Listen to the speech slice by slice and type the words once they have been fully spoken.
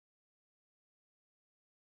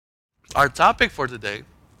Our topic for today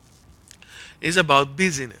is about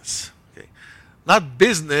busyness. Okay. Not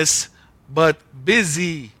business, but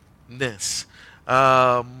busyness.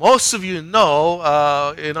 Most of you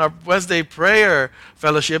know in our Wednesday prayer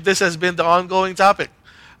fellowship, this has been the ongoing topic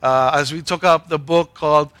as we took up the book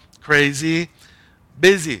called Crazy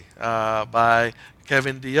Busy by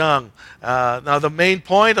Kevin DeYoung. Now, the main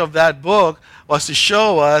point of that book was to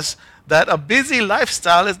show us that a busy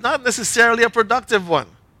lifestyle is not necessarily a productive one,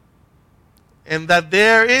 and that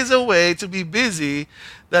there is a way to be busy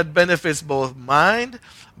that benefits both mind,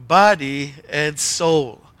 body, and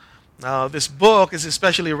soul. Now, this book is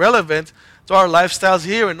especially relevant to our lifestyles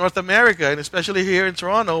here in North America, and especially here in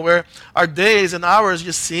Toronto, where our days and hours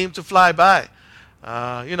just seem to fly by.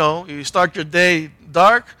 You start your day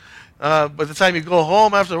dark. By the time you go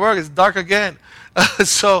home after work, it's dark again.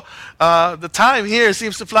 So the time here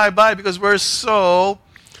seems to fly by because we're so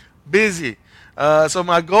busy. So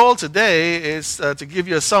my goal today is to give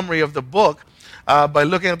you a summary of the book by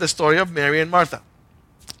looking at the story of Mary and Martha,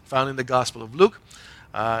 found in the Gospel of Luke.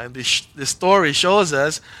 And this story shows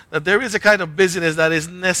us that there is a kind of busyness that is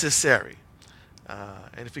necessary.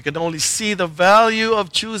 And if we can only see the value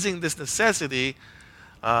of choosing this necessity,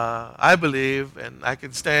 I believe, and I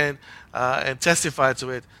can stand and testify to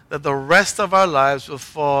it, that the rest of our lives will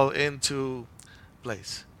fall into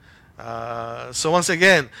place. So once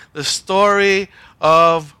again, the story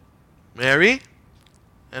of Mary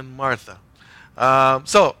and Martha. As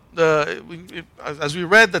we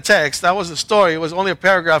read the text, that was the story. It was only a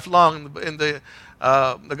paragraph long in the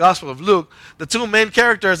Gospel of Luke. The two main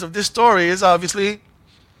characters of this story is obviously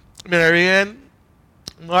Mary and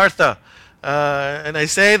Martha. And I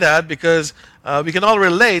say that because we can all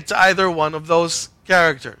relate to either one of those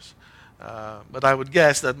characters. But I would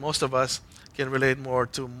guess that most of us can relate more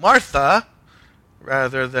to Martha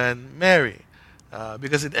rather than Mary.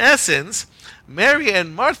 Because in essence, Mary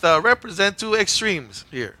and Martha represent two extremes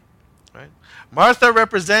here. Right? Martha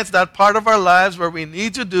represents that part of our lives where we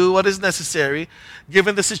need to do what is necessary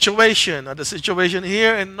given the situation. Now, the situation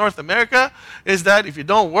here in North America is that if you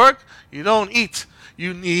don't work, you don't eat.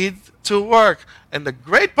 You need to work. And the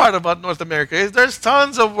great part about North America is there's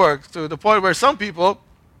tons of work to the point where some people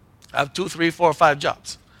have 2, 3, 4, 5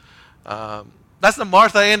 jobs. That's the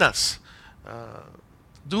Martha in us.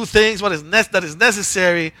 Do things that is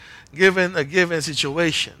necessary given a given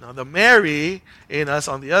situation. Now, the Mary in us,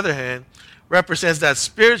 on the other hand, represents that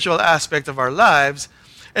spiritual aspect of our lives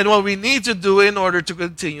and what we need to do in order to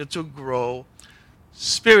continue to grow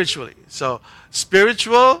spiritually. So,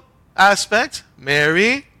 spiritual aspect,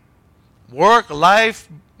 Mary; work, life,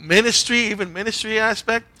 ministry, even ministry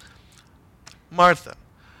aspect, Martha.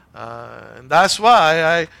 And that's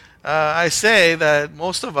why I say that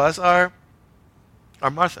most of us are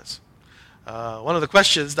Marthas. One of the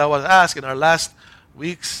questions that was asked in our last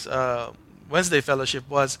week's Wednesday fellowship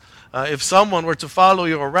was, if someone were to follow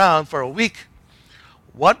you around for a week,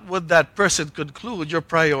 what would that person conclude your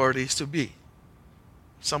priorities to be?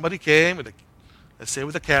 Somebody came, let's say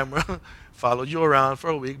with a camera, followed you around for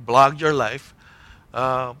a week, blogged your life.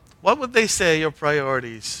 What would they say your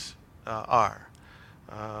priorities are?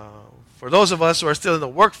 For those of us who are still in the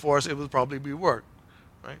workforce, it would probably be work,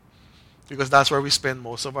 right? Because that's where we spend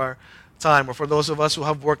most of our time. Or for those of us who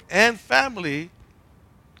have work and family,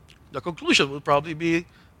 the conclusion would probably be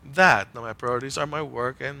that. Now, my priorities are my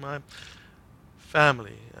work and my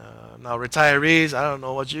family. Now, retirees, I don't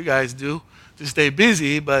know what you guys do to stay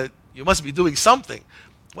busy, but you must be doing something.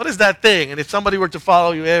 What is that thing? And if somebody were to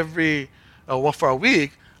follow you for a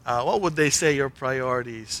week, what would they say your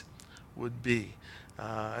priorities would be?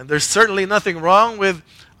 And there's certainly nothing wrong with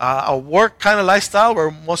a work kind of lifestyle where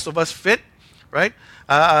most of us fit, right?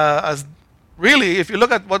 As really, if you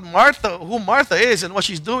look at who Martha is and what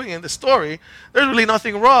she's doing in the story, there's really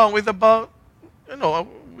nothing wrong with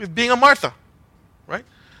being a Martha, right?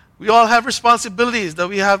 We all have responsibilities that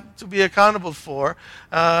we have to be accountable for,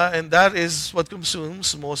 and that is what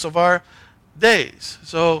consumes most of our days.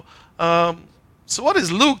 So what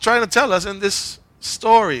is Luke trying to tell us in this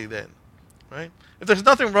story then, right? If there's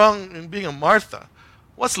nothing wrong in being a Martha,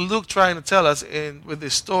 what's Luke trying to tell us with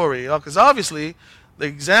this story? Because obviously, the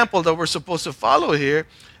example that we're supposed to follow here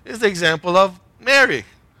is the example of Mary,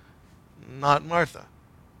 not Martha,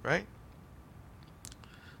 right?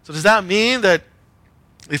 So does that mean that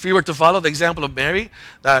if we were to follow the example of Mary,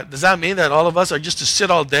 does that mean that all of us are just to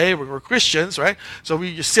sit all day? We're Christians, right? So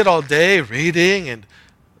we just sit all day reading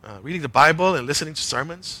the Bible and listening to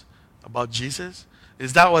sermons about Jesus?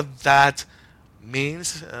 Is that what that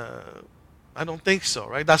means? I don't think so,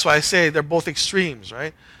 right? That's why I say they're both extremes,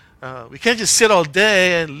 right? We can't just sit all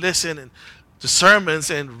day and listen to sermons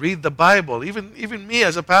and read the Bible. Even me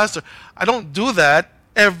as a pastor, I don't do that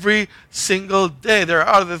every single day. There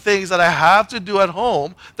are other things that I have to do at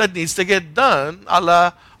home that needs to get done, a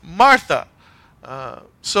la Martha.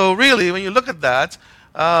 So really, when you look at that,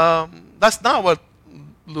 that's not what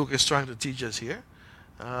Luke is trying to teach us here.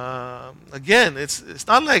 Again, it's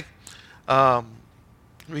not like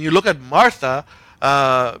when you look at Martha,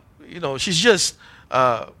 she's just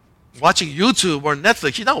watching YouTube or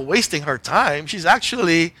Netflix. She's not wasting her time. She's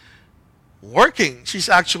actually working. She's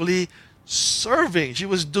actually serving. She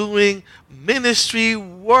was doing ministry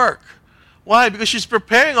work. Why? Because she's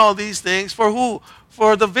preparing all these things for who?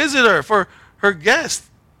 For the visitor, for her guest,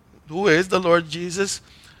 who is the Lord Jesus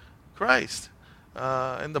Christ.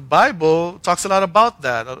 And the Bible talks a lot about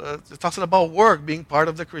that. It talks about work being part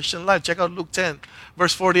of the Christian life. Check out Luke 10,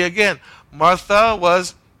 verse 40 again. Martha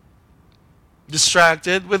was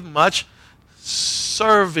distracted with much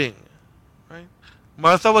serving. Right?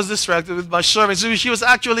 Martha was distracted with much serving. So she was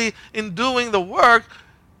actually, in doing the work,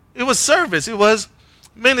 it was service. It was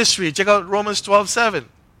ministry. Check out Romans 12:7.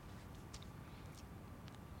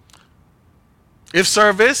 If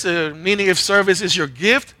service, meaning if service is your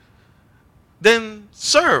gift, then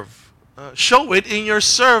serve. Show it in your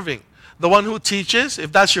serving. The one who teaches,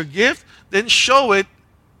 if that's your gift, then show it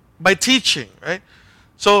by teaching, right?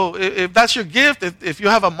 So if that's your gift, if you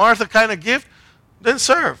have a Martha kind of gift, then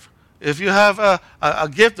serve. If you have a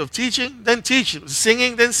gift of teaching, then teach.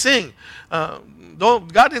 Singing, then sing.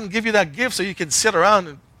 God didn't give you that gift so you can sit around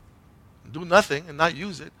and do nothing and not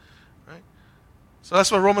use it, right? So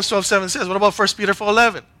that's what Romans 12:7 says. What about 1 Peter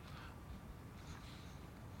 4:11?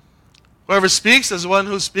 Whoever speaks as one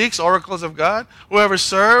who speaks oracles of God. Whoever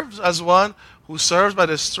serves as one who serves by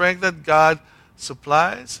the strength that God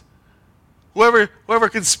supplies. Whoever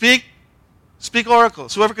can speak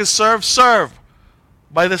oracles. Whoever can serve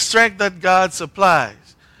by the strength that God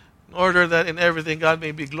supplies. In order that in everything God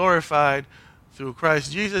may be glorified through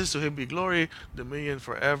Christ Jesus. To him be glory, dominion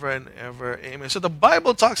forever and ever. Amen. So the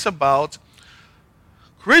Bible talks about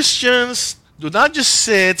Christians do not just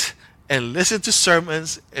sit and listen to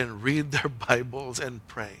sermons and read their Bibles and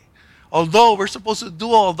pray. Although we're supposed to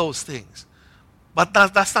do all those things. But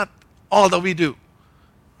that's not all that we do.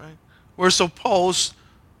 Right? We're supposed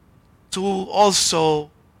to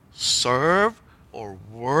also serve or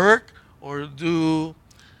work or do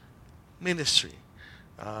ministry.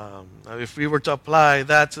 If we were to apply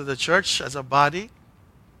that to the church as a body,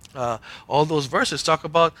 all those verses talk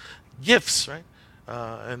about gifts, right?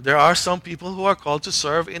 And there are some people who are called to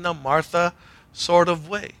serve in a Martha sort of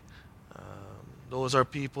way. Those are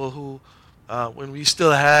people who, when we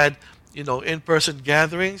still had, in-person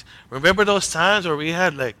gatherings, remember those times where we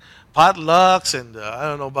had like potlucks and I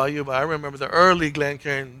don't know about you, but I remember the early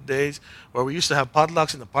Glencairn days where we used to have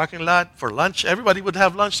potlucks in the parking lot for lunch. Everybody would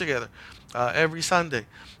have lunch together every Sunday.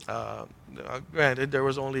 Granted, there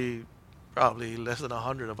was only probably less than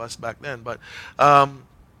 100 of us back then, but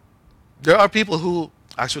there are people who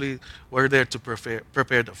actually were there to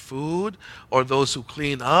prepare the food, or those who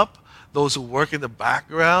clean up, those who work in the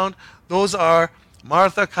background. Those are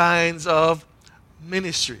Martha kinds of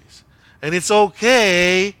ministries. And it's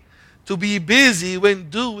okay to be busy when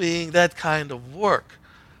doing that kind of work.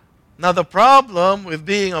 Now the problem with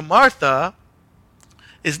being a Martha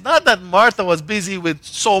is not that Martha was busy with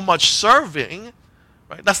so much serving,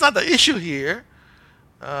 right? That's not the issue here.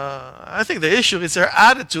 I think the issue is their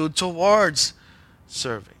attitude towards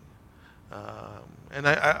serving. And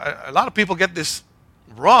a lot of people get this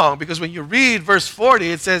wrong, because when you read verse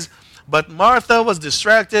 40, it says, but Martha was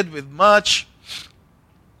distracted with much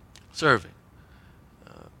serving.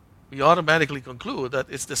 We automatically conclude that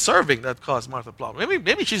it's the serving that caused Martha problem.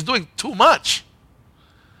 Maybe she's doing too much.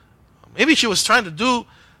 Maybe she was trying to do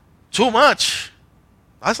too much.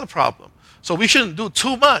 That's a problem. So we shouldn't do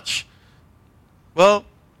too much. Well,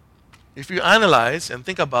 if you analyze and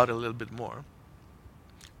think about it a little bit more,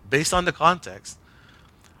 based on the context,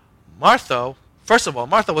 Martha, first of all,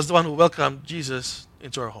 Martha was the one who welcomed Jesus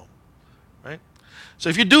into her home, right? So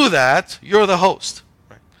if you do that, you're the host,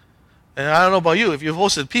 right? And I don't know about you, if you've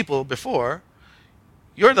hosted people before,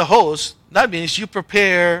 you're the host. That means you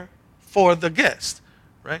prepare for the guest,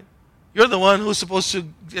 right? You're the one who's supposed to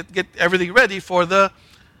get everything ready for the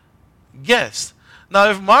guest. Now,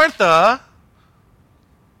 if Martha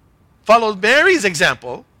followed Mary's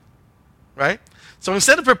example, right? So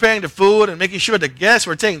instead of preparing the food and making sure the guests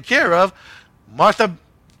were taken care of, Martha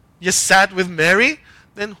just sat with Mary,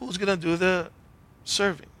 then who's going to do the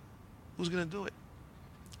serving? Who's going to do it?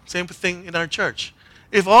 Same thing in our church.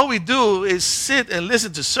 If all we do is sit and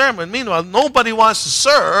listen to sermon, meanwhile, nobody wants to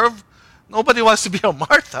serve, nobody wants to be a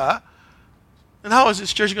Martha, then how is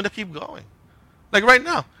this church going to keep going? Like right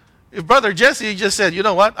now, if Brother Jesse just said, you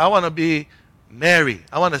know what, I want to be Mary.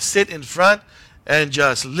 I want to sit in front and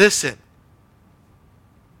just listen.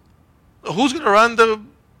 Who's going to run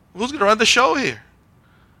the show here?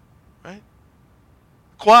 Right?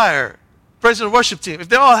 Choir, praise and worship team. If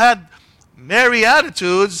they all had Mary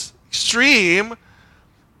attitudes, extreme,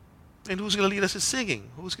 then who's going to lead us in singing?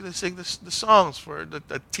 Who's going to sing the songs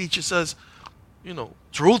that teaches us,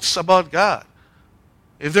 truths about God?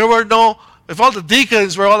 If all the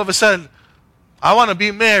deacons were all of a sudden, I want to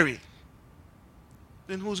be Mary,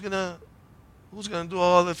 then who's gonna do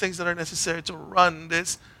all the things that are necessary to run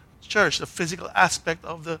this church, the physical aspect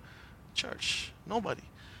of the church? Nobody.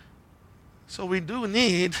 So we do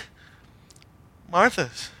need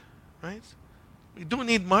Marthas, right? We do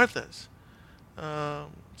need Marthas.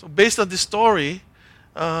 So based on this story,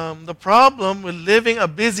 the problem with living a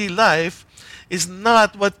busy life is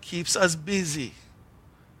not what keeps us busy.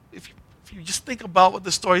 If you just think about what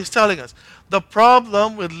the story is telling us, the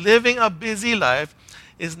problem with living a busy life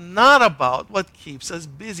is not about what keeps us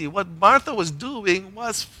busy. What Martha was doing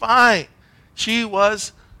was fine. She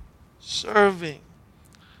was serving.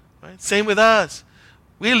 Right? Same with us.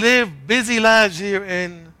 We live busy lives here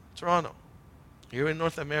in Toronto, here in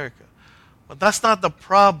North America. But that's not the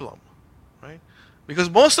problem, right? Because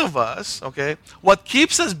most of us, okay, what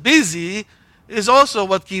keeps us busy is also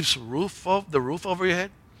what keeps the roof over your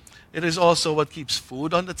head. It is also what keeps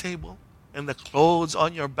food on the table and the clothes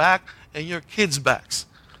on your back and your kids' backs,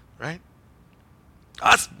 right?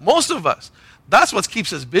 That's most of us. That's what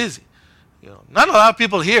keeps us busy. Not a lot of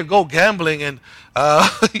people here go gambling and,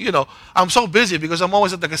 I'm so busy because I'm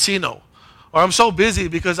always at the casino. Or I'm so busy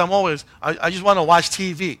because I just want to watch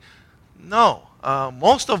TV. No,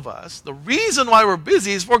 most of us, the reason why we're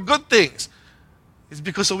busy is for good things. It's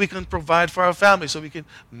because so we can provide for our family, so we can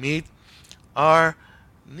meet our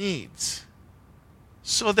needs.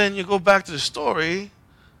 So then you go back to the story.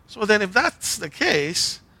 So then if that's the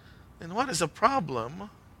case, then what is the problem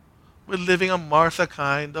with living a Martha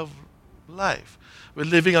kind of life? We're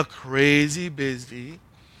living a crazy, busy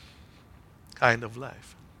kind of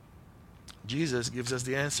life. Jesus gives us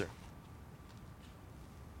the answer.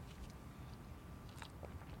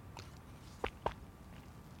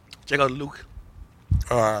 Check out Luke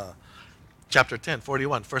chapter 10,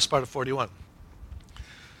 41, first part of 41.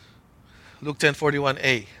 Luke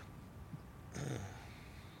 10:41a.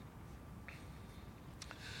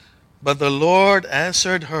 But the Lord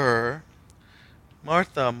answered her,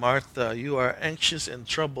 Martha, Martha, you are anxious and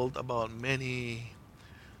troubled about many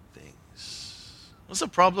things. What's the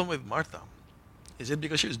problem with Martha? Is it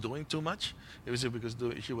because she was doing too much? Is it because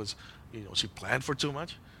she planned for too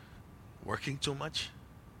much? Working too much?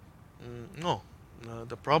 No.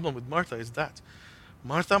 The problem with Martha is that.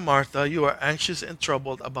 Martha, Martha, you are anxious and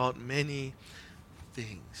troubled about many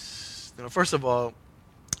things. First of all,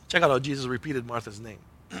 check out how Jesus repeated Martha's name.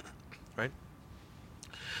 Right?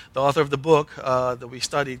 The author of the book that we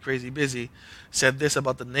studied, Crazy Busy, said this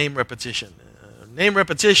about the name repetition. Name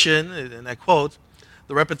repetition, and I quote,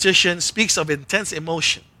 the repetition speaks of intense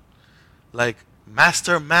emotion, like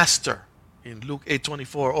Master, Master in Luke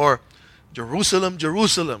 8:24, or Jerusalem,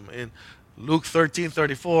 Jerusalem in Luke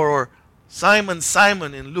 13:34, or Simon,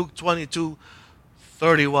 Simon in Luke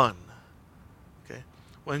 22:31. Okay?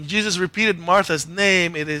 When Jesus repeated Martha's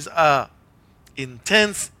name, it is a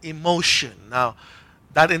intense emotion. Now,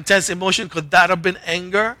 that intense emotion, could that have been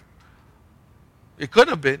anger? It could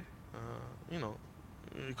have been.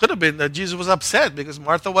 It could have been that Jesus was upset because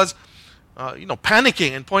Martha was,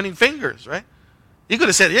 panicking and pointing fingers, right? He could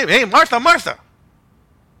have said, hey, Martha, Martha.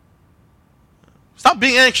 Stop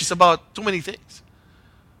being anxious about too many things.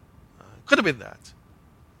 Could have been that.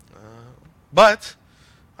 But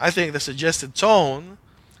I think the suggested tone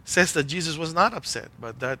says that Jesus was not upset,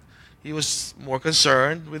 but that he was more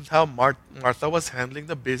concerned with how Martha was handling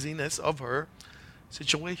the busyness of her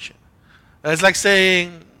situation. It's like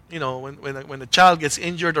saying, when a child gets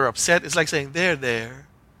injured or upset, it's like saying, there.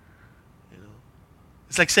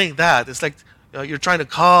 It's like saying that. It's like you're trying to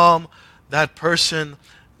calm that person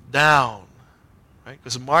down. Right?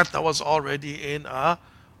 Because Martha was already in a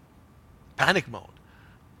panic mode.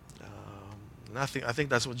 I think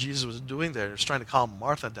that's what Jesus was doing there. He was trying to calm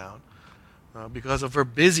Martha down. Because of her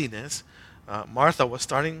busyness, Martha was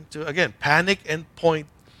starting to, again, panic and point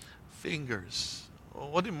fingers.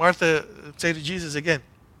 What did Martha say to Jesus again?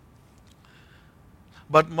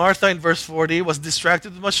 But Martha, in verse 40, was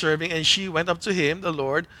distracted with much serving, and she went up to him, the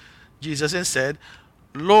Lord, Jesus, and said,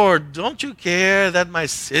 Lord, don't you care that my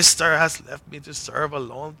sister has left me to serve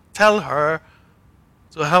alone? Tell her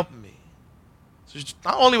to help me. So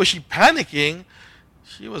not only was she panicking,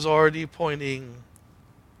 she was already pointing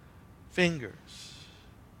fingers.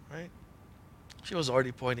 Right? She was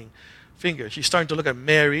already pointing fingers. She's starting to look at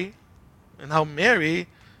Mary and how Mary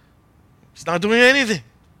is not doing anything.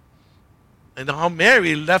 And how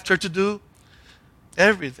Mary left her to do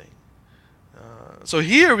everything. So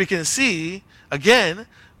here we can see, again,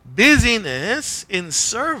 busyness in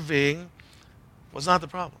serving was not the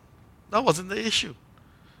problem. That wasn't the issue.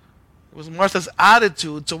 It was Martha's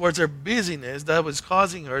attitude towards her busyness that was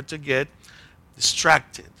causing her to get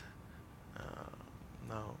distracted.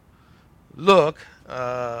 Now, look,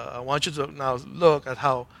 I want you to now look at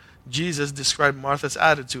how Jesus described Martha's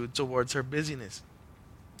attitude towards her busyness.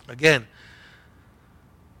 Again,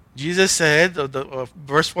 Jesus said,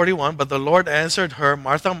 verse 41, but the Lord answered her,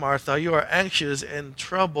 Martha, Martha, you are anxious and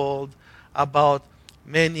troubled about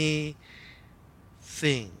many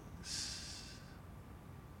things.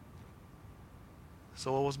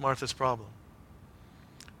 So what was Martha's problem?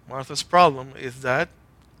 Martha's problem is that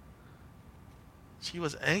she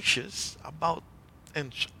was anxious about,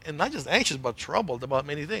 and not just anxious, but troubled about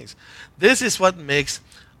many things. This is what makes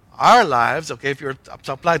our lives, okay, if you're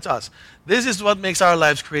applied to us, this is what makes our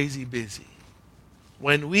lives crazy busy.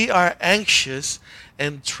 When we are anxious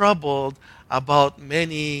and troubled about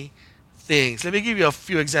many things. Let me give you a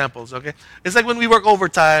few examples, okay? It's like when we work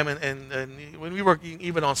overtime and when we work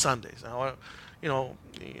even on Sundays. You know,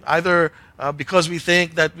 either because we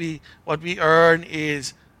think that what we earn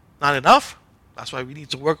is not enough, that's why we need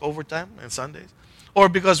to work overtime on Sundays, or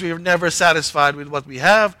because we are never satisfied with what we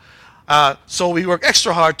have, so we work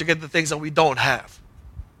extra hard to get the things that we don't have.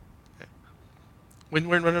 Okay?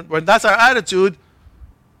 When that's our attitude,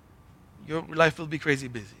 your life will be crazy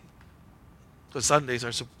busy. Because Sundays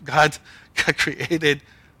are God created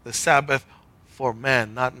the Sabbath for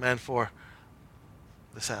man, not man for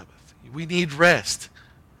the Sabbath. We need rest,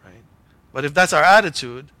 right? But if that's our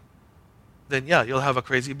attitude, then yeah, you'll have a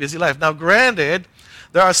crazy busy life. Now, granted,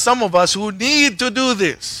 there are some of us who need to do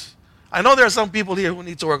this. I know there are some people here who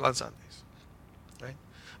need to work on Sundays, right?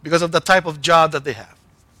 Because of the type of job that they have.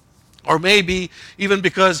 Or maybe even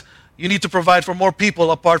because you need to provide for more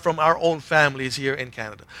people apart from our own families here in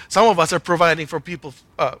Canada. Some of us are providing for people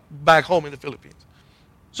back home in the Philippines.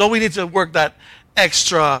 So we need to work that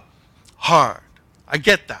extra hard. I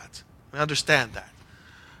get that. I understand that.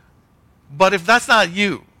 But if that's not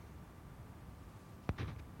you,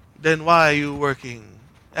 then why are you working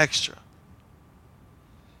extra?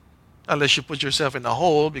 Unless you put yourself in a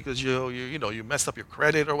hole because you messed up your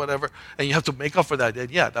credit or whatever, and you have to make up for that. Then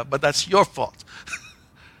yeah, but that's your fault,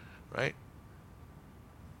 right?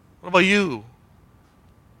 What about you?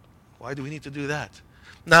 Why do we need to do that?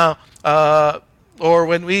 Now, or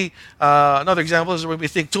when we another example is when we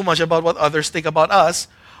think too much about what others think about us,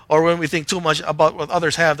 or when we think too much about what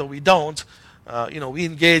others have that we don't. We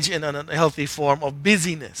engage in an unhealthy form of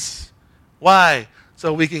busyness. Why?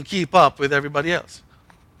 So we can keep up with everybody else.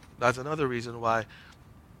 That's another reason why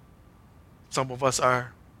some of us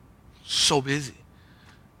are so busy.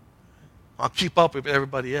 I'll keep up with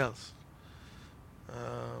everybody else.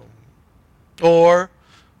 Or,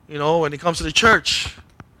 when it comes to the church,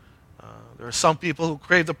 there are some people who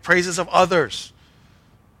crave the praises of others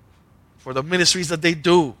for the ministries that they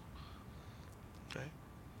do. Okay?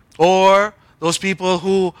 Or those people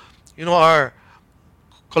who, are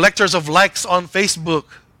collectors of likes on Facebook.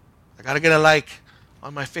 I got to get a like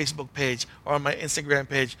on my Facebook page or on my Instagram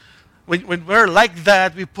page. When we're like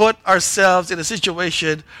that, we put ourselves in a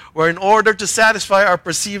situation where in order to satisfy our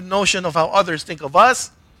perceived notion of how others think of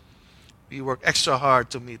us, we work extra hard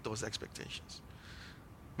to meet those expectations,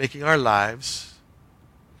 making our lives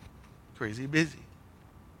crazy busy.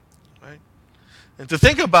 Right? And to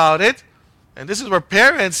think about it, and this is where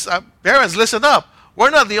parents listen up. We're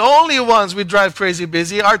not the only ones we drive crazy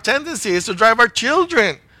busy. Our tendency is to drive our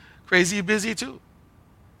children crazy busy too.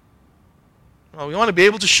 Well, we want to be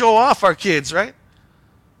able to show off our kids, right?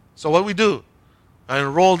 So what we do? I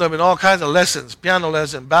enroll them in all kinds of lessons, piano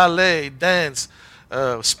lesson, ballet, dance,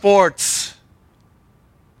 sports.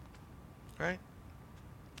 Right?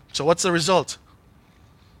 So what's the result?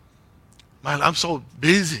 Man, I'm so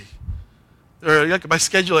busy. My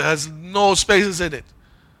schedule has no spaces in it.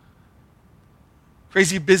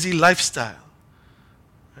 Crazy busy lifestyle.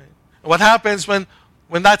 Right? And what happens when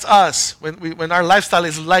that's us, when our lifestyle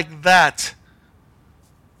is like that?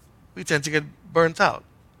 We tend to get burnt out.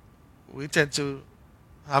 We tend to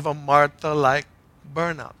have a Martha-like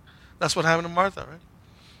burnout. That's what happened to Martha, right?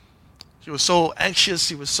 She was so anxious.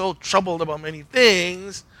 She was so troubled about many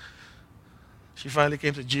things. She finally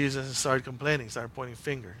came to Jesus and started complaining, started pointing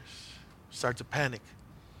fingers, started to panic.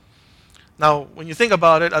 Now, when you think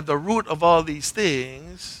about it, at the root of all these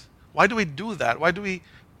things, why do we do that? Why do we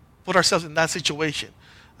put ourselves in that situation?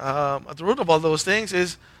 At the root of all those things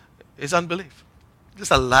is unbelief. Just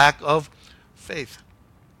a lack of faith.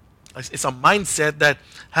 It's a mindset that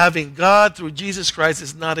having God through Jesus Christ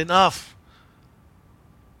is not enough.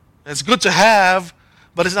 It's good to have,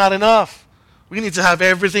 but it's not enough. We need to have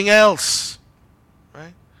everything else.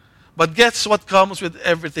 Right? But guess what comes with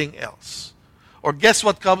everything else? Or guess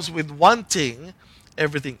what comes with wanting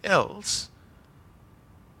everything else?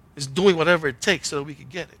 Is doing whatever it takes so that we can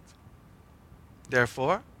get it.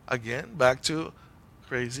 Therefore, again, back to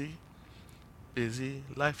crazy, busy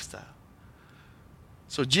lifestyle.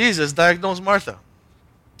 So Jesus diagnosed Martha,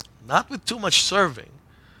 not with too much serving,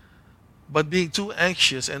 but being too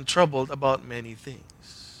anxious and troubled about many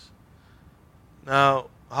things. Now,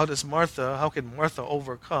 how can Martha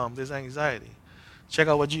overcome this anxiety? Check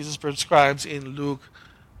out what Jesus prescribes in Luke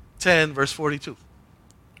 10, verse 42.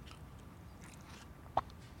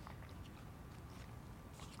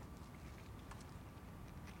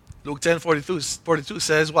 Luke 10, 42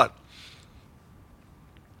 says what?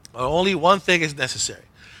 Only one thing is necessary.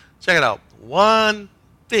 Check it out. One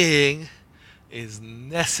thing is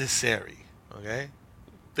necessary. Okay?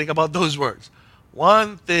 Think about those words.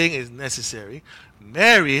 One thing is necessary.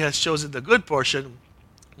 Mary has chosen the good portion,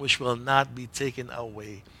 which will not be taken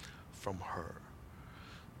away from her.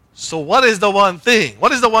 So what is the one thing?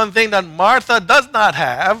 What is the one thing that Martha does not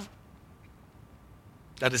have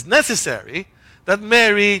that is necessary that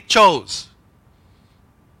Mary chose?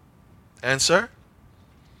 Answer: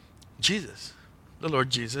 Jesus, the Lord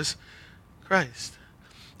Jesus Christ.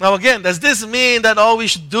 Now again, does this mean that all we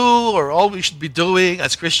should do or all we should be doing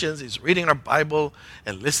as Christians is reading our Bible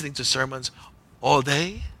and listening to sermons all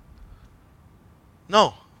day?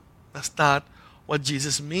 No, that's not what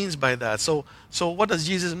Jesus means by that. So what does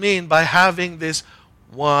Jesus mean by having this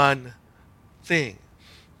one thing?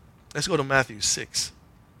 Let's go to Matthew 6,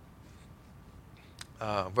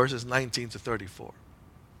 verses 19 to 34.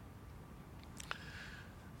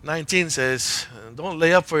 19 says, "Don't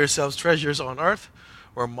lay up for yourselves treasures on earth,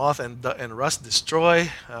 where moth and rust destroy,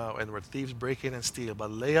 and where thieves break in and steal. But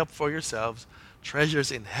lay up for yourselves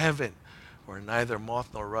treasures in heaven, where neither moth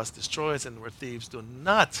nor rust destroys, and where thieves do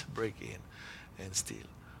not break in and steal.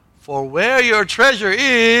 For where your treasure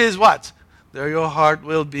is," what? "There your heart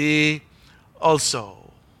will be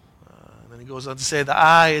also." Then he goes on to say, "The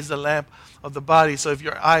eye is the lamp of the body. So if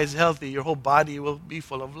your eye is healthy, your whole body will be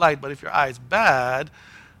full of light. But if your eye is bad,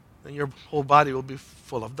 then your whole body will be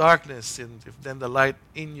full of darkness. And if then the light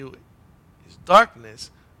in you is darkness,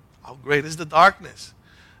 how great is the darkness?"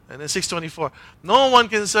 And then 6:24, "No one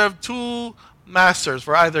can serve two masters,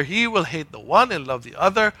 for either he will hate the one and love the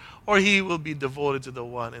other, or he will be devoted to the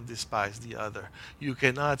one and despise the other. You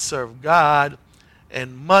cannot serve God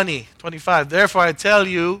and money." 25, "Therefore I tell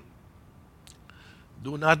you,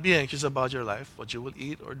 do not be anxious about your life, what you will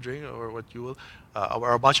eat or drink, or what you will,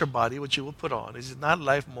 or about your body, what you will put on. Is not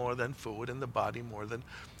life more than food, and the body more than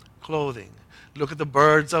clothing? Look at the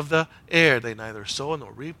birds of the air. They neither sow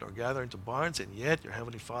nor reap nor gather into barns, and yet your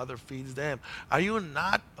heavenly Father feeds them. Are you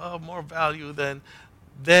not of more value than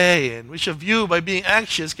they? And which of you, by being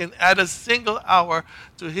anxious, can add a single hour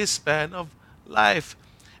to his span of life?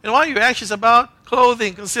 And why are you anxious about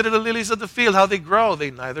clothing? Consider the lilies of the field, how they grow. They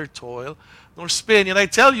neither toil nor spin. Yet I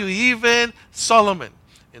tell you, even Solomon,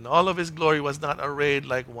 in all of his glory, was not arrayed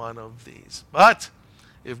like one of these. But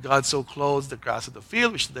if God so clothes the grass of the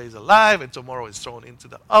field, which today is alive and tomorrow is thrown into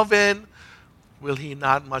the oven, will he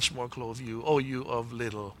not much more clothe you, O you of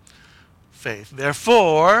little faith?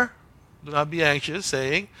 Therefore, do not be anxious,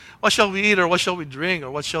 saying, what shall we eat, or what shall we drink,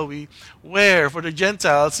 or what shall we wear? For the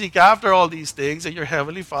Gentiles seek after all these things, and your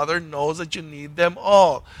heavenly Father knows that you need them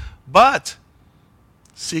all. But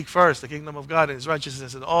seek first the kingdom of God and his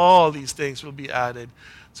righteousness, and all these things will be added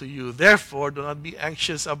to you. Therefore, do not be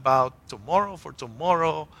anxious about tomorrow, for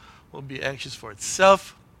tomorrow will be anxious for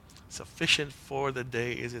itself. Sufficient for the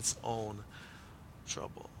day is its own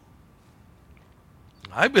trouble.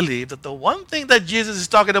 I believe that the one thing that Jesus is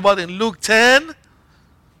talking about in Luke 10,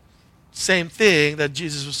 same thing that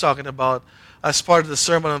Jesus was talking about as part of the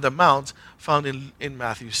Sermon on the Mount found in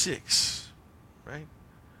Matthew 6. Right?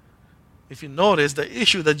 If you notice, the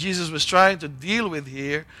issue that Jesus was trying to deal with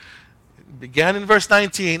here began in verse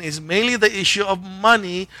 19, is mainly the issue of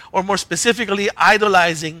money, or more specifically,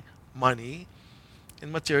 idolizing money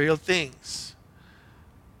and material things.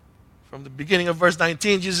 From the beginning of verse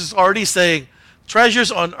 19, Jesus is already saying,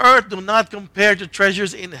 treasures on earth do not compare to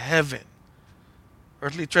treasures in heaven.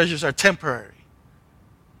 Earthly treasures are temporary.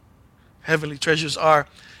 Heavenly treasures are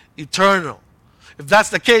eternal. If that's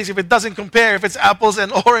the case, if it doesn't compare, if it's apples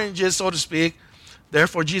and oranges, so to speak,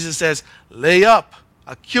 therefore Jesus says, lay up,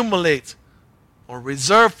 accumulate, or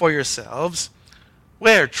reserve for yourselves,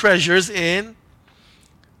 where? Treasures in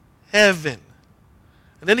heaven.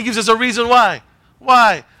 And then he gives us a reason why.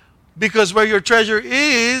 Why? Because where your treasure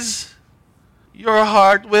is, your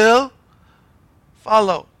heart will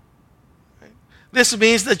follow. Right? This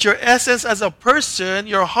means that your essence as a person,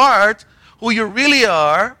 your heart, who you really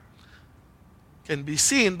are, can be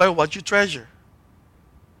seen by what you treasure.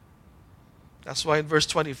 That's why in verse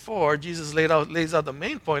 24, Jesus lays out the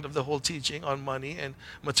main point of the whole teaching on money and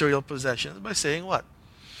material possessions by saying what?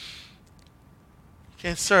 You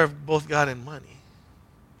can't serve both God and money.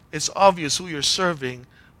 It's obvious who you're serving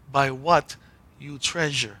by what you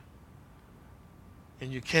treasure.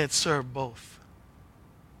 And you can't serve both.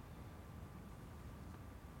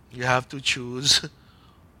 You have to choose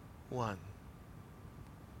one.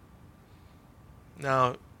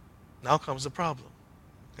 Now comes the problem.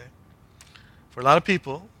 Okay? For a lot of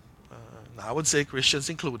people, I would say Christians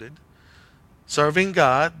included, serving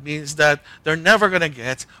God means that they're never going to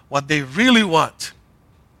get what they really want.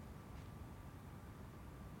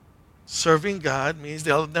 Serving God means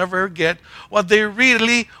they'll never get what they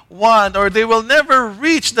really want, or they will never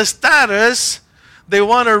reach the status they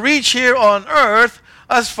want to reach here on earth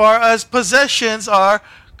as far as possessions are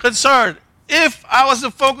concerned. If I was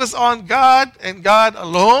to focus on God and God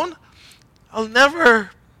alone, I'll never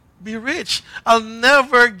be rich. I'll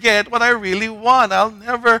never get what I really want. I'll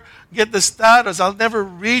never get the status. I'll never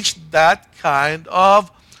reach that kind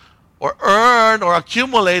of, or earn or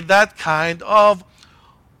accumulate that kind of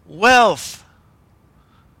wealth.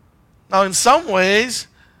 Now, in some ways,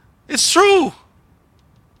 it's true,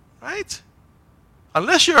 right?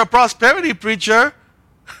 Unless you're a prosperity preacher,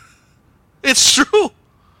 it's true.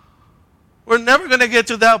 We're never going to get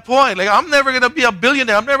to that point. Like, I'm never going to be a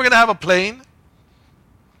billionaire. I'm never going to have a plane.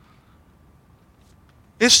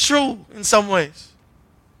 It's true in some ways.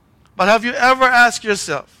 But have you ever asked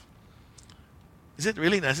yourself, is it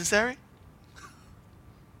really necessary?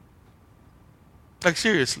 Like,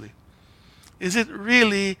 seriously, is it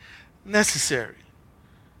really necessary?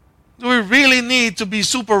 Do we really need to be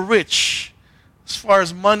super rich as far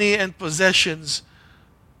as money and possessions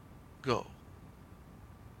go?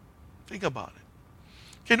 Think about it.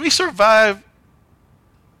 Can we survive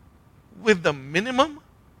with the minimum?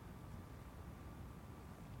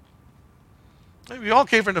 We all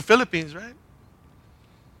came from the Philippines, right?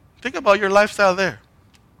 Think about your lifestyle there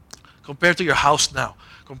compared to your house now,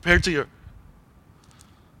 compared to your...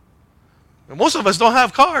 Most of us don't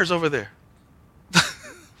have cars over there.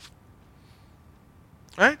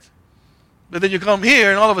 Right? But then you come here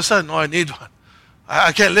and all of a sudden, oh, I need one.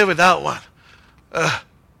 I can't live without one.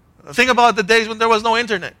 Think about the days when there was no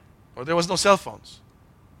internet or there was no cell phones.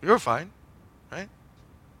 You were fine, right?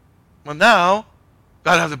 But now,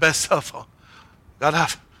 gotta have the best cell phone. Gotta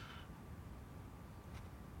have.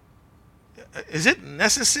 Is it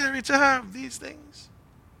necessary to have these things?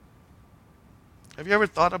 Have you ever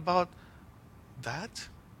thought about that?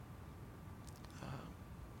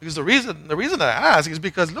 Because the reason that I ask is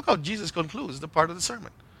because look how Jesus concludes the part of the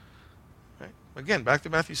sermon. Right? Again, back to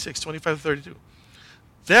Matthew 6, 25 to 32.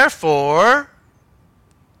 Therefore,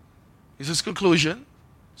 this is his conclusion,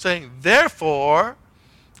 saying, therefore,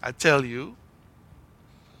 I tell you,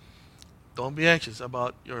 don't be anxious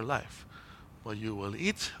about your life, what you will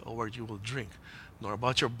eat or what you will drink, nor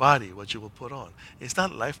about your body, what you will put on. Is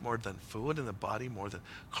not life more than food, and the body more than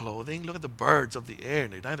clothing? Look at the birds of the air,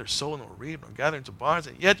 and they neither sow nor reap nor gather into barns,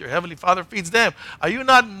 and yet your heavenly Father feeds them. Are you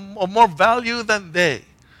not of more value than they?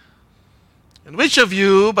 And which of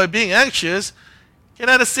you, by being anxious, can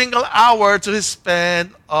add a single hour to his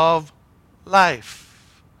span of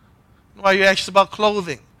life? Why are you anxious about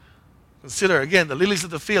clothing? Consider, again, the lilies of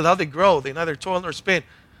the field, how they grow. They neither toil nor spin.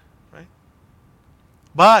 Right?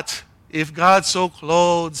 But if God so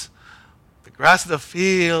clothes the grass of the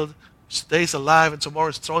field, which stays alive and tomorrow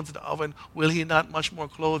is thrown into the oven, will he not much more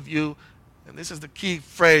clothe you? And this is the key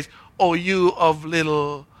phrase, O you of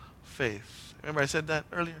little faith. Remember I said that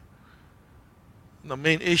earlier? The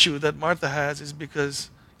main issue that Martha has is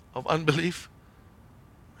because of unbelief.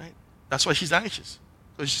 Right? That's why she's anxious.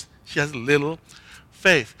 Because she has little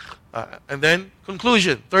faith. And then,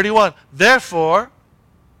 conclusion, 31. Therefore,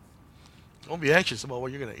 don't be anxious about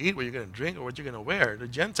what you're going to eat, what you're going to drink, or what you're going to wear. The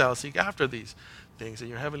Gentiles seek after these things, and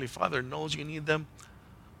your heavenly Father knows you need them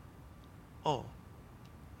all.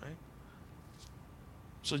 Right?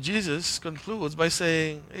 So Jesus concludes by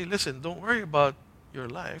saying, hey, listen, don't worry about your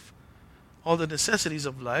life. All the necessities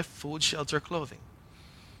of life, food, shelter, clothing.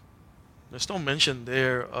 There's no mention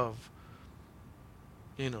there of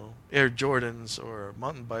Air Jordans or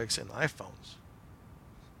mountain bikes and iPhones.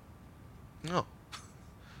 No.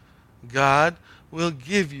 God will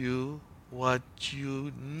give you what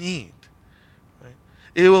you need. Right?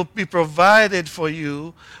 It will be provided for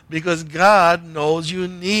you because God knows you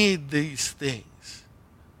need these things.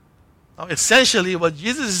 Now, essentially, what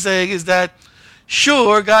Jesus is saying is that,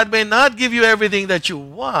 sure, God may not give you everything that you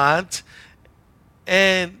want,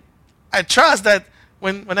 and I trust that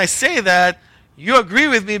when I say that, you agree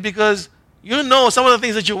with me because you know some of the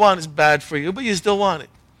things that you want is bad for you, but you still want it.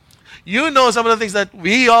 You know some of the things that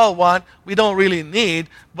we all want, we don't really need,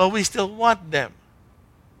 but we still want them.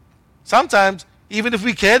 Sometimes, even if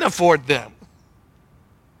we can afford them.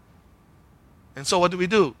 And so what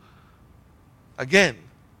do? Again,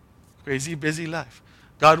 crazy, busy life.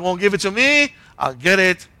 God won't give it to me, I'll get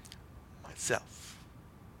it myself.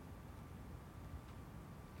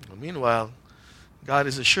 Meanwhile, God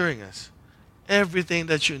is assuring us, everything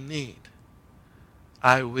that you need,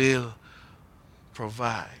 I will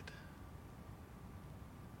provide.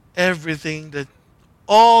 Everything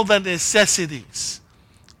all the necessities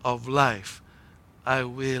of life, I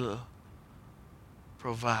will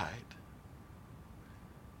provide.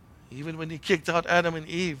 Even when he kicked out Adam and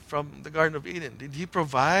Eve from the Garden of Eden, did he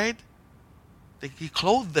provide? He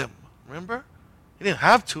clothed them, remember? He didn't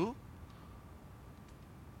have to,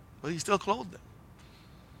 but he still clothed them.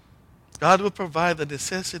 God will provide the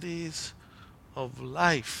necessities of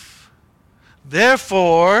life.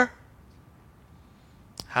 Therefore,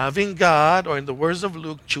 having God, or in the words of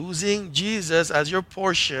Luke, choosing Jesus as your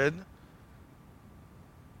portion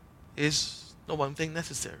is the one thing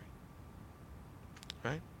necessary.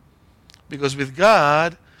 Right? Because with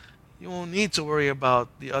God, you won't need to worry about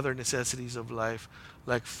the other necessities of life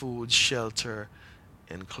like food, shelter,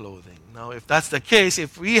 and clothing. Now, if that's the case,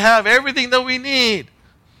 if we have everything that we need,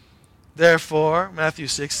 therefore, Matthew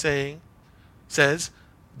 6 says,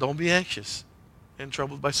 don't be anxious and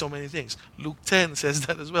troubled by so many things. Luke 10 says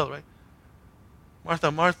that as well, right?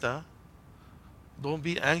 Martha, Martha, don't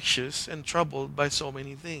be anxious and troubled by so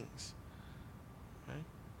many things. Right?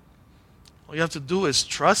 All you have to do is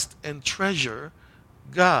trust and treasure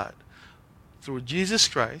God through Jesus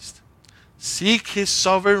Christ. Seek His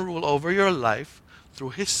sovereign rule over your life through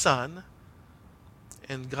His Son.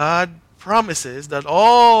 And God promises that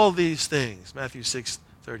all these things, Matthew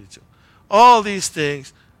 6:32, all these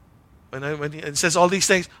things, when it says all these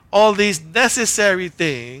things, all these necessary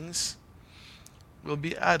things will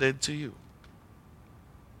be added to you.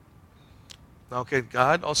 Now, can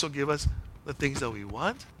God also give us the things that we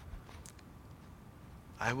want?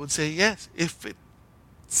 I would say yes, if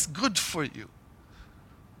it's good for you.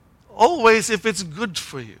 Always if it's good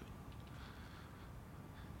for you.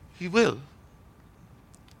 He will.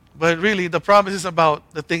 But really, the promise is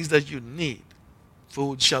about the things that you need.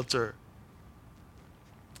 Food, shelter,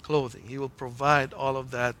 clothing. He will provide all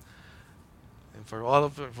of that. And for all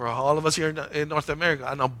of us here in North America,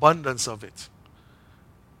 an abundance of it.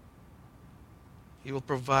 He will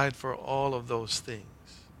provide for all of those things.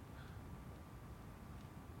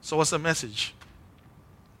 So what's the message?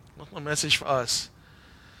 What's the message for us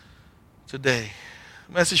today?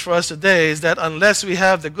 The message for us today is that unless we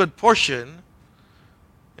have the good portion,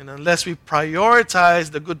 and unless we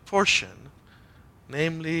prioritize the good portion,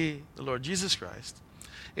 namely the Lord Jesus Christ,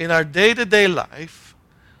 in our day-to-day life,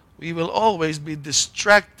 we will always be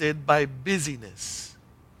distracted by busyness.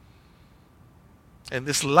 And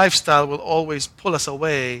this lifestyle will always pull us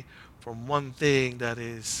away from the one thing that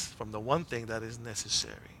is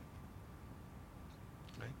necessary.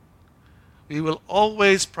 Right? We will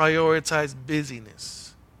always prioritize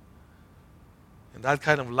busyness. And that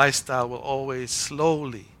kind of lifestyle will always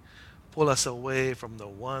slowly pull us away from the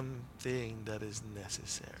one thing that is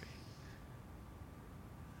necessary.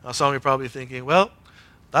 Now some of you are probably thinking, well,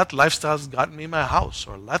 that lifestyle's gotten me my house,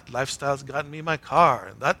 or that lifestyle's gotten me my car,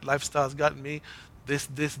 and that lifestyle's gotten me this,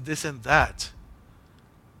 and that.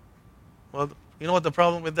 Well, you know what the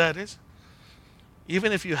problem with that is?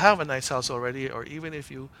 Even if you have a nice house already, or even if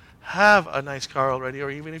you have a nice car already, or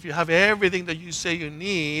even if you have everything that you say you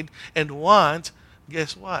need and want,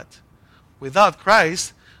 guess what? Without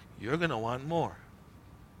Christ, you're going to want more.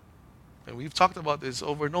 And we've talked about this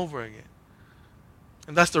over and over again.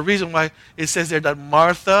 And that's the reason why it says there that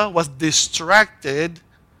Martha was distracted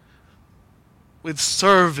with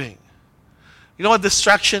serving. You know what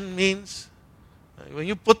distraction means? When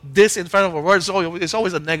you put this in front of a word, it's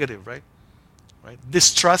always a negative, right?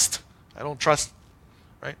 Distrust. I don't trust.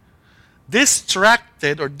 Right?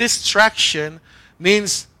 Distracted or distraction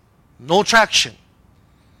means no traction.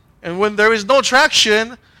 And when there is no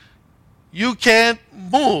traction, you can't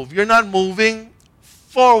move. You're not moving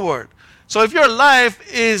forward. So if your life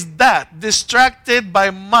is that, distracted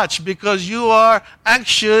by much because you are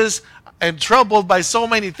anxious and troubled by so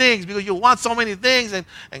many things, because you want so many things and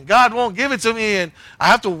God won't give it to me and I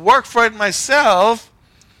have to work for it myself,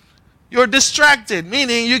 you're distracted,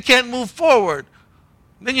 meaning you can't move forward.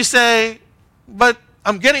 Then you say, but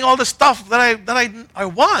I'm getting all the stuff that I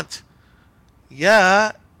want.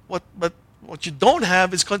 Yeah, but what you don't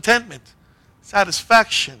have is contentment,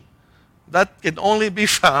 satisfaction. That can only be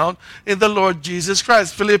found in the Lord Jesus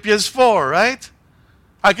Christ. Philippians 4, right?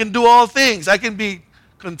 I can do all things. I can be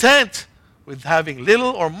content with having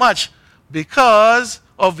little or much because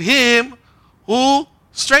of Him who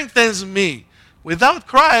strengthens me. Without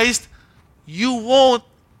Christ, you won't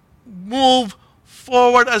move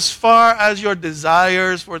forward as far as your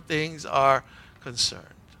desires for things are concerned.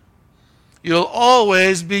 You'll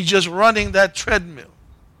always be just running that treadmill.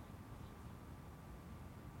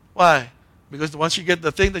 Why? Because once you get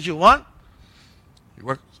the thing that you want, you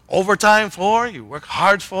work overtime for, you work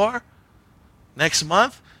hard for, next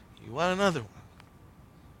month, you want another one.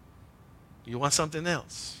 You want something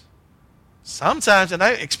else. Sometimes, and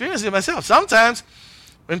I experience it myself, sometimes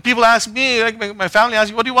when people ask me, like my family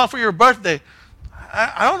asks me, what do you want for your birthday?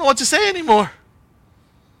 I don't know what to say anymore.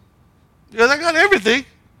 Because I got everything.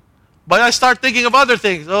 But I start thinking of other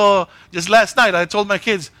things. Oh, just last night I told my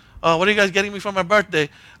kids, what are you guys getting me for my birthday?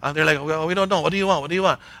 And they're like, well, we don't know. What do you want? What do you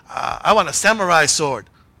want? I want a samurai sword.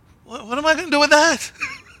 What am I going to do with that?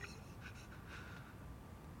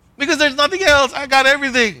 Because there's nothing else. I got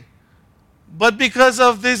everything. But because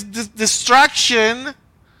of this distraction,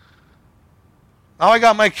 now I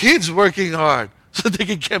got my kids working hard so they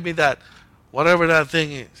can get me that, whatever that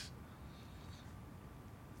thing is.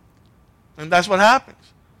 And that's what happens.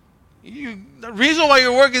 The reason why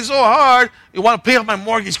you're working so hard, you want to pay off my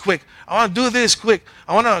mortgage quick. I want to do this quick.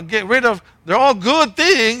 I want to get rid of, they're all good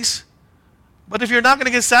things. But if you're not going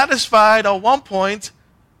to get satisfied at one point,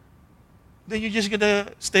 then you're just going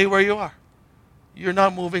to stay where you are. You're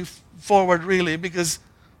not moving forward really, because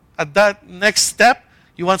at that next step,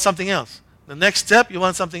 you want something else. The next step, you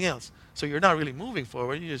want something else. So you're not really moving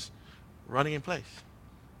forward. You're just running in place.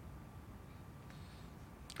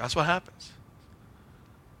 That's what happens.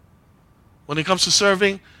 When it comes to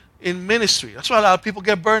serving in ministry, that's why a lot of people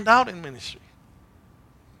get burned out in ministry.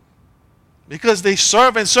 Because they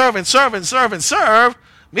serve and serve and serve and serve and serve.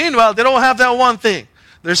 Meanwhile, they don't have that one thing.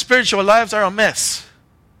 Their spiritual lives are a mess.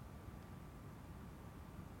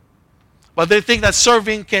 But they think that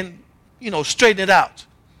serving can, straighten it out.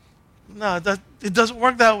 No, it doesn't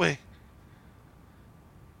work that way.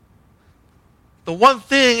 The one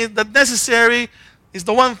thing that's necessary is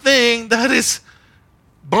the one thing that is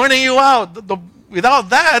burning you out. Without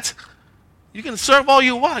that, you can serve all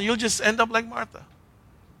you want. You'll just end up like Martha.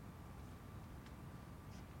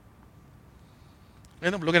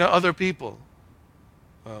 End up looking at other people.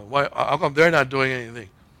 How come they're not doing anything?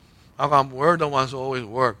 How come we're the ones who always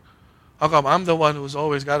work? How come I'm the one who's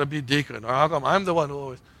always got to be deacon? Or how come I'm the one who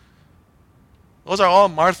always... Those are all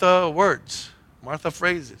Martha words, Martha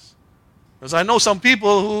phrases. Because I know some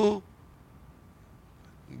people who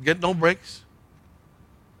get no breaks.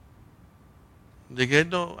 They get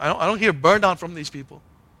no... I don't hear burnout from these people.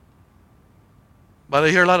 But I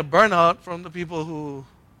hear a lot of burnout from the people who...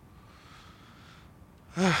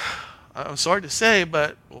 I'm sorry to say,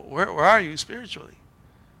 but where are you spiritually?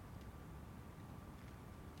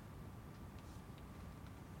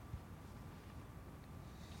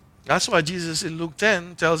 That's why Jesus in Luke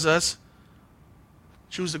 10 tells us,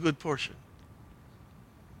 choose a good portion.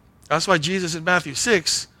 That's why Jesus in Matthew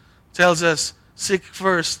 6 tells us, seek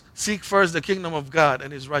first the kingdom of God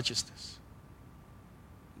and His righteousness.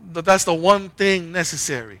 That's the one thing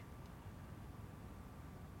necessary.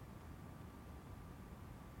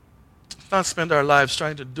 Let's not spend our lives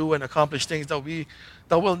trying to do and accomplish things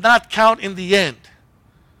that will not count in the end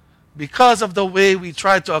because of the way we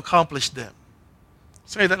try to accomplish them.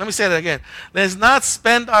 Let me say that again. Let's not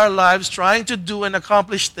spend our lives trying to do and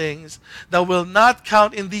accomplish things that will not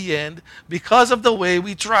count in the end because of the way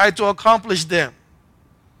we try to accomplish them.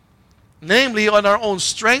 Namely, on our own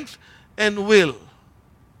strength and will.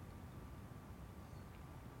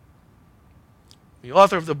 The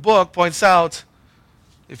author of the book points out,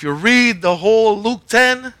 if you read the whole Luke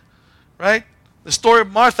 10, right, the story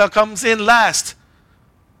of Martha comes in last.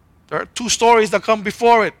 There are two stories that come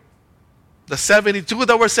before it. The 72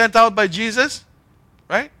 that were sent out by Jesus,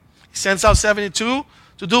 right? He sends out 72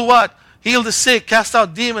 to do what? Heal the sick, cast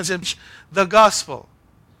out demons, and preach the gospel.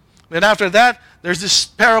 Then after that, there's this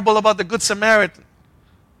parable about the Good Samaritan.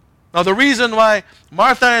 Now, the reason why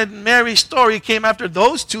Martha and Mary's story came after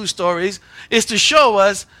those two stories is to show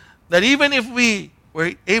us that even if we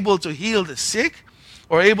were able to heal the sick,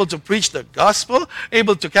 or able to preach the gospel,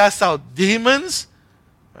 able to cast out demons,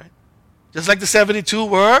 right? Just like the 72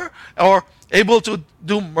 were, or able to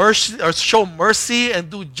do mercy or show mercy and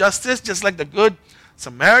do justice, just like the good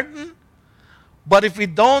Samaritan. But if we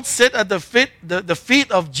don't sit at the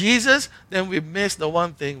feet of Jesus, then we miss the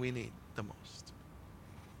one thing we need the most.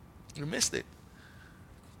 We missed it.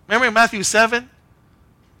 Remember in Matthew 7?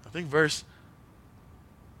 I think verse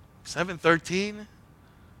 7:13,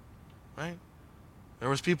 right? There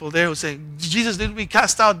was people there who say, Jesus, didn't we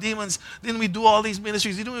cast out demons? Didn't we do all these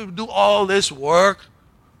ministries? Didn't we do all this work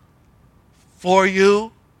for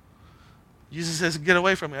you? Jesus says, get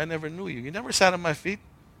away from me. I never knew you. You never sat at my feet.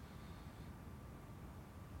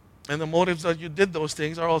 And the motives that you did those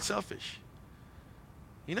things are all selfish.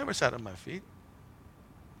 You never sat at my feet.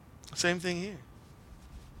 Same thing here.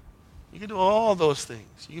 You can do all those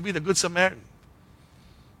things. You can be the Good Samaritan.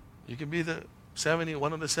 You can be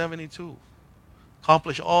one of the 72.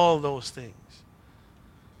 Accomplish all those things.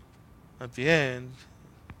 At the end,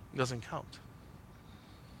 it doesn't count.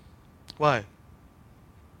 Why?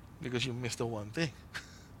 Because you missed the one thing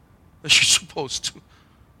that you're supposed to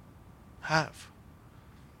have.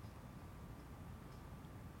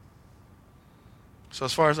 So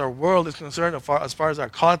as far as our world is concerned, as far as our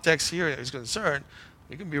context here is concerned,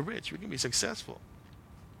 we can be rich, we can be successful.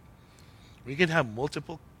 We can have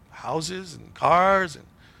multiple houses and cars and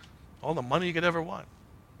all the money you could ever want.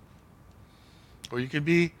 Or you could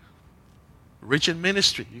be rich in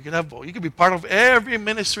ministry. You could be part of every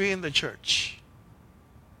ministry in the church.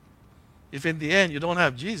 If in the end you don't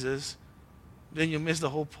have Jesus, then you miss the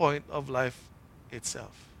whole point of life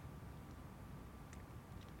itself.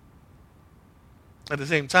 At the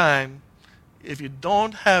same time, if you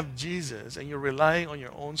don't have Jesus and you're relying on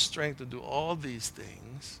your own strength to do all these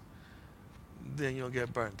things, then you'll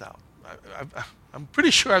get burnt out. I'm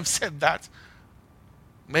pretty sure I've said that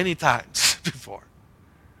many times before.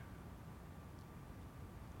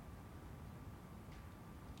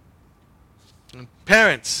 And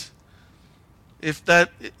parents,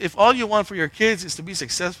 if all you want for your kids is to be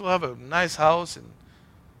successful, have a nice house and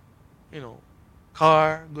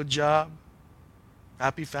car, good job,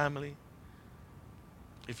 happy family,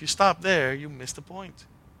 if you stop there, you miss the point.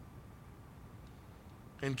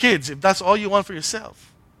 And kids, if that's all you want for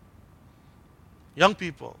yourself, young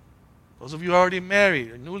people, those of you who are already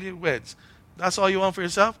married or newlyweds, that's all you want for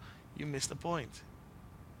yourself, you miss the point.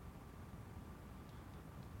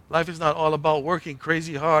 Life is not all about working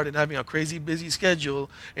crazy hard and having a crazy busy schedule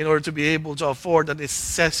in order to be able to afford the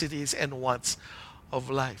necessities and wants of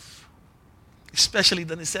life. Especially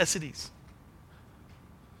the necessities.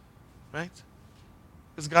 Right?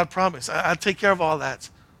 Because God promised, I'll take care of all that.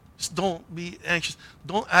 Just don't be anxious.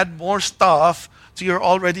 Don't add more stuff to your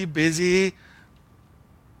already busy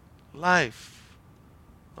life.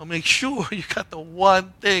 I'll make sure you got the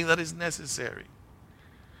one thing that is necessary.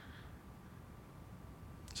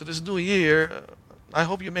 So this new year, I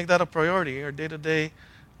hope you make that a priority in your day-to-day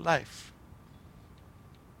life.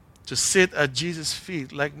 To sit at Jesus'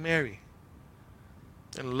 feet like Mary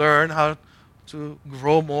and learn how to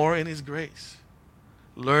grow more in His grace.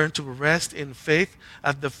 Learn to rest in faith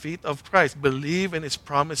at the feet of Christ. Believe in His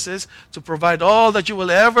promises to provide all that you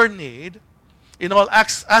will ever need in all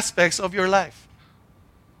aspects of your life.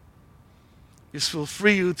 This will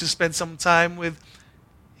free you to spend some time with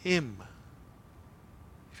Him.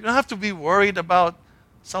 You don't have to be worried about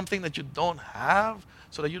something that you don't have,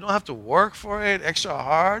 so that you don't have to work for it extra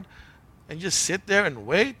hard and just sit there and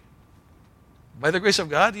wait. By the grace of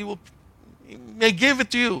God, He may give it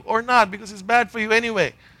to you or not, because it's bad for you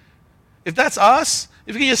anyway. If that's us,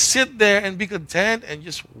 if we can just sit there and be content and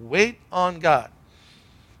just wait on God,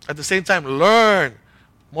 at the same time learn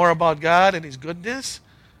more about God and His goodness,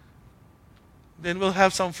 then we'll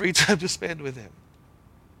have some free time to spend with Him.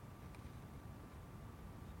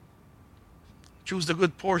 Choose the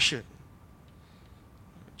good portion.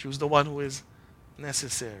 Choose the one who is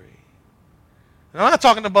necessary. And I'm not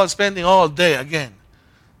talking about spending all day again.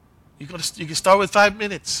 You can start with 5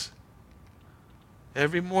 minutes.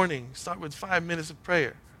 Every morning, start with 5 minutes of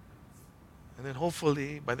prayer. And then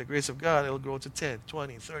hopefully, by the grace of God, it'll grow to 10,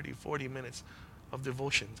 20, 30, 40 minutes of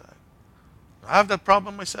devotion time. I have that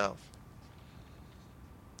problem myself.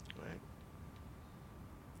 Right?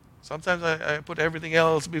 Sometimes I put everything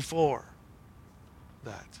else before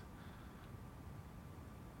that.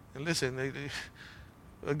 And listen,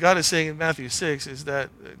 what God is saying in Matthew 6 is that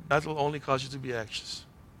that will only cause you to be anxious.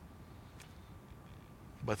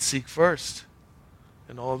 But seek first.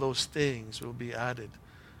 and all those things will be added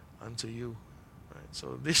unto you. Right?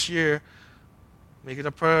 So this year, make it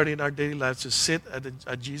a priority in our daily lives to sit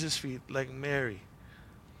at Jesus' feet like Mary.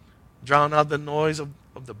 Drown out the noise of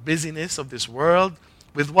the busyness of this world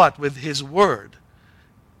with what? With His Word.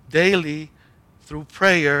 Daily through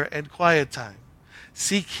prayer and quiet time.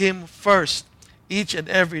 Seek Him first each and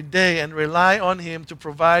every day and rely on Him to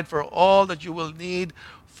provide for all that you will need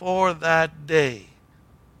for that day.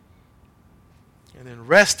 And then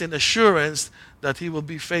rest in assurance that He will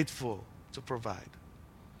be faithful to provide.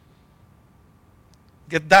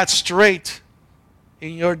 Get that straight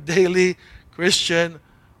in your daily Christian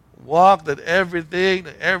walk, that everything,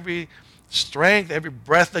 every strength, every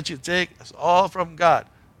breath that you take is all from God.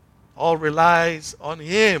 All relies on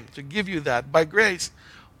Him to give you that by grace.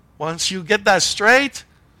 Once you get that straight,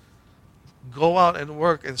 go out and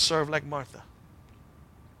work and serve like Martha.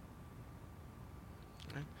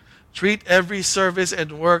 Right? Treat every service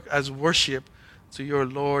and work as worship to your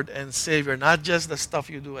Lord and Savior, not just the stuff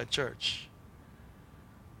you do at church.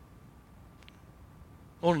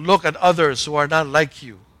 Don't look at others who are not like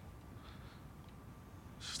you.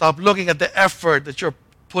 Stop looking at the effort that you're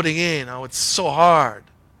putting in. Oh, it's so hard.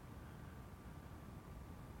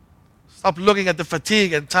 Stop looking at the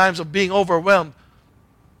fatigue and times of being overwhelmed,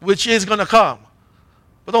 which is going to come.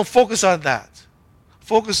 But don't focus on that.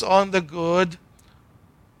 Focus on the good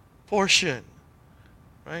portion.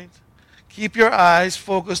 Right? Keep your eyes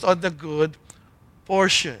focused on the good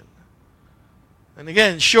portion. And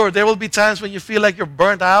again, sure, there will be times when you feel like you're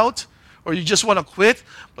burnt out or you just want to quit.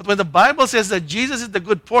 But when the Bible says that Jesus is the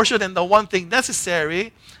good portion and the one thing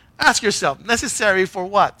necessary, ask yourself, necessary for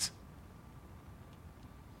what?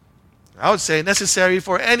 I would say necessary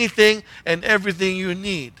for anything and everything you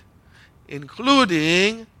need,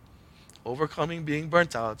 including overcoming being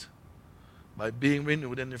burnt out by being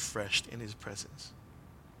renewed and refreshed in His presence.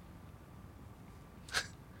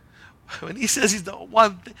 When He says He's the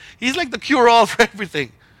one thing, He's like the cure-all for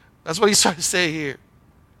everything. That's what He's trying to say here.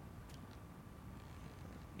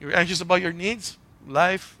 You're anxious about your needs,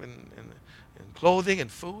 life, and clothing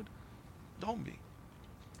and food? Don't be.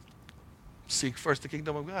 Seek first the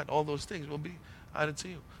kingdom of God. All those things will be added to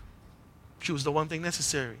you. Choose the one thing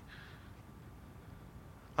necessary.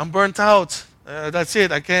 I'm burnt out. That's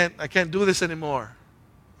it. I can't do this anymore.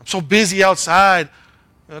 I'm so busy outside.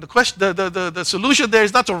 The solution there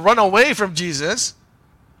is not to run away from Jesus.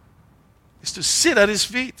 It's to sit at His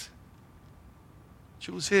feet.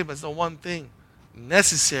 Choose Him as the one thing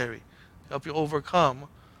necessary to help you overcome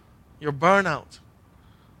your burnout.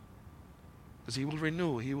 Because He will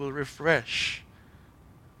renew, He will refresh.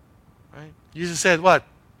 Right? Jesus said what?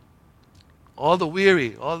 All the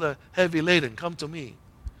weary, all the heavy laden, come to me.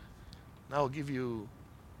 And I will give you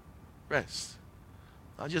rest.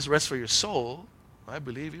 Not just rest for your soul, I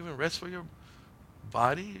believe, even rest for your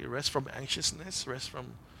body, rest from anxiousness, rest from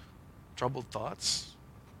troubled thoughts.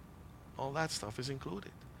 All that stuff is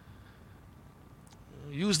included.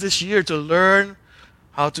 Use this year to learn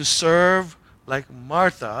how to serve like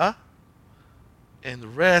Martha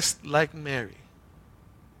and rest like Mary.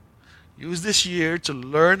 Use this year to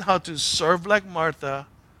learn how to serve like Martha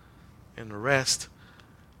and rest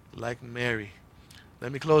like Mary.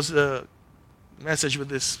 Let me close the message with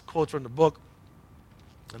this quote from the book.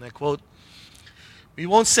 And I quote, "We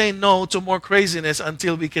won't say no to more craziness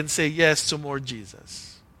until we can say yes to more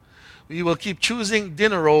Jesus. We will keep choosing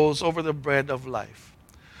dinner rolls over the bread of life.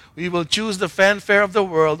 We will choose the fanfare of the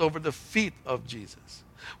world over the feet of Jesus.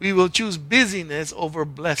 We will choose busyness over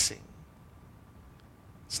blessing.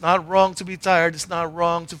 It's not wrong to be tired. It's not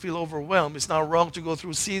wrong to feel overwhelmed. It's not wrong to go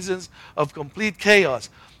through seasons of complete chaos.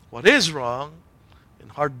 What is wrong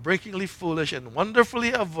and heartbreakingly foolish and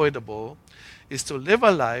wonderfully avoidable is to live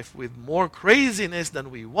a life with more craziness than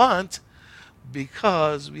we want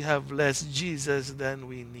because we have less Jesus than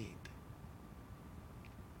we need."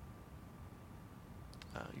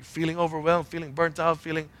 You're feeling overwhelmed, feeling burnt out,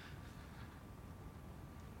 feeling,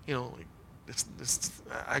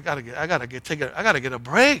 I gotta get a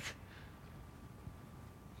break.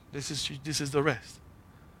 This is the rest.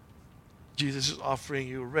 Jesus is offering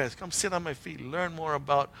you rest. Come sit on my feet. Learn more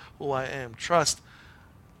about who I am. Trust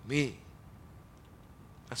me.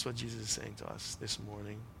 That's what Jesus is saying to us this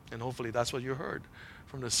morning. And hopefully that's what you heard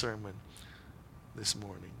from the sermon this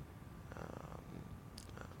morning.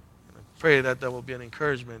 And I pray that will be an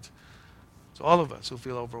encouragement to all of us who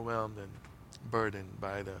feel overwhelmed and burdened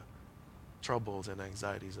by the troubles and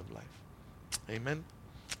anxieties of life. Amen.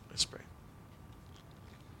 Let's pray.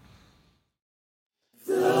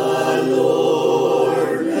 The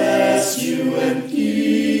Lord bless you and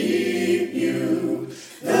keep you.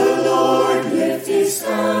 The Lord lift His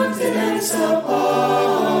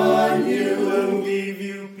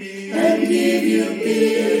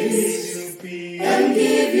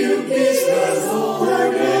you peace, the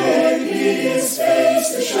Lord make his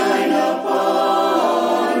face to shine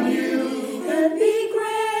upon you, and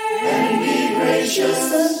be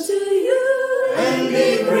gracious unto you, and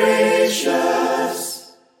be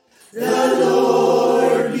gracious. The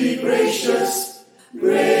Lord be gracious,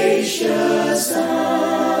 gracious unto you.